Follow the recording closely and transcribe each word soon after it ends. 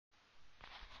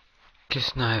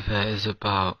Kiznaiver is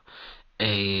about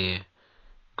a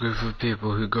group of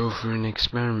people who go through an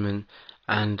experiment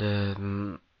and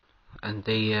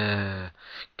they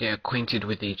get acquainted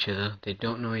with each other. They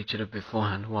don't know each other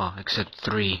beforehand. Well, except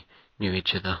 3 knew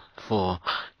each other, 4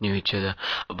 knew each other.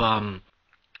 But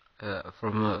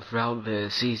from throughout the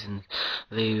season,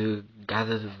 they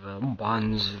gather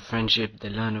bonds, friendship. They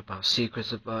learn about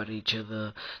secrets about each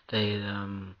other.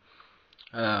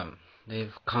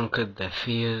 They've conquered their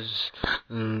fears,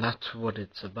 and that's what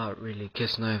it's about, really.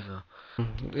 Kiznaiver.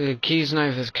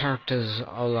 Kiznaiver's characters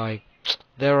are like,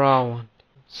 there are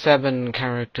 7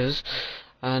 characters,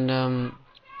 and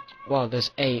well, there's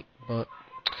 8, but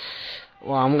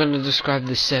well, I'm gonna describe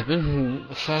the 7.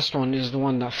 The first one is the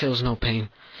one that feels no pain.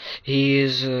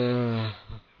 You'll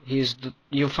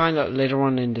find out later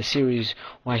on in the series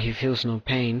why he feels no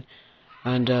pain,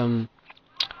 and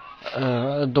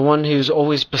the one who's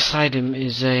always beside him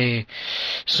is a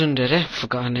tsundere,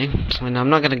 forgot her name, and I'm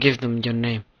not gonna give them your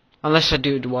name unless I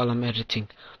do it while I'm editing.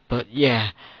 But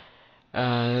yeah,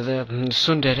 the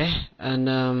tsundere,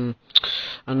 and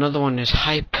another one is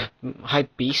hype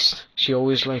beast. She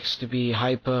always likes to be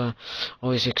hyper,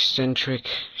 always eccentric.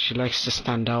 She likes to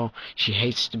stand out. She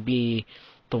hates to be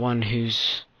the one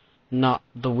who's not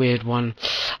the weird one.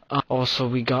 Also,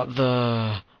 we got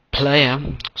the player,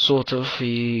 sort of.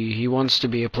 He wants to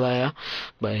be a player,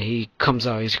 but he comes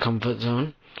out of his comfort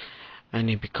zone, and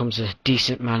he becomes a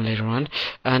decent man later on.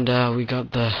 And we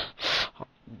got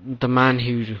the man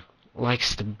who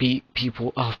likes to beat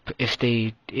people up if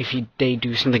they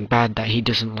do something bad that he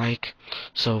doesn't like.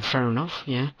 So fair enough,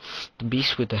 yeah. The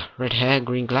beast with the red hair,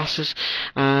 green glasses,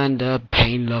 and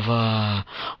pain lover.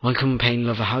 Welcome, pain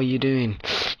lover. How you doing?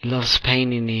 He loves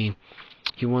pain, and he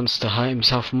wants to hurt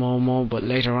himself more and more, but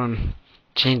later on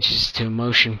changes to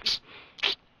emotions,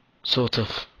 sort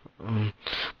of.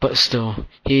 But still,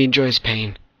 he enjoys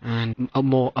pain and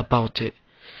more about it.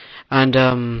 And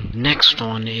next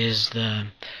one is the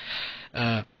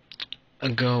a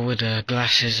girl with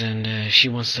glasses, and she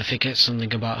wants to forget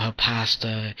something about her past.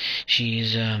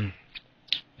 She's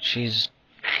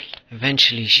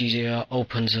eventually she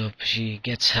opens up. She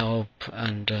gets help,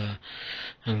 and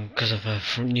because of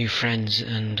her new friends,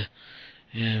 and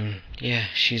yeah,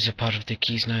 she's a part of the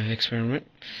Kiznaiver experiment.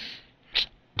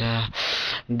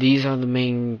 These are the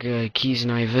main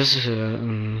Kiznaivers.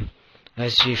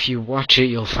 As if you watch it,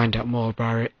 you'll find out more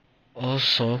about it.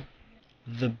 Also,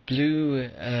 the blue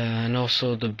and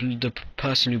also the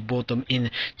person who brought them in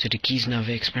to the Kiznaiver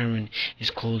experiment is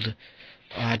called,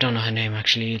 I don't know her name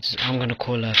actually. I'm gonna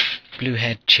call her blue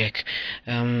head chick.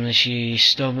 She's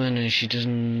stubborn and she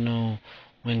doesn't know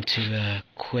when to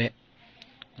quit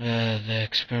the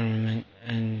experiment,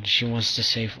 and she wants to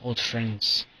save old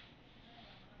friends,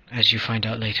 as you find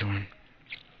out later on.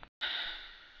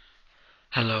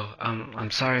 Hello, I'm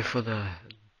sorry for the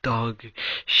dog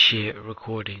shit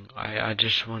recording. I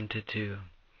just wanted to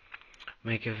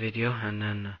make a video, and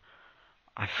then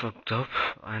I fucked up,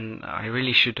 and I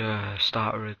really should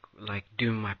start like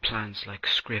doing my plans, like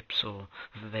scripts or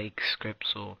vague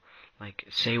scripts, or like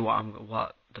say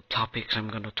what the topics I'm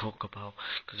gonna talk about.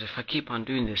 Because if I keep on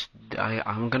doing this,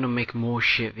 I'm gonna make more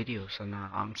shit videos, and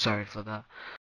I'm sorry for that.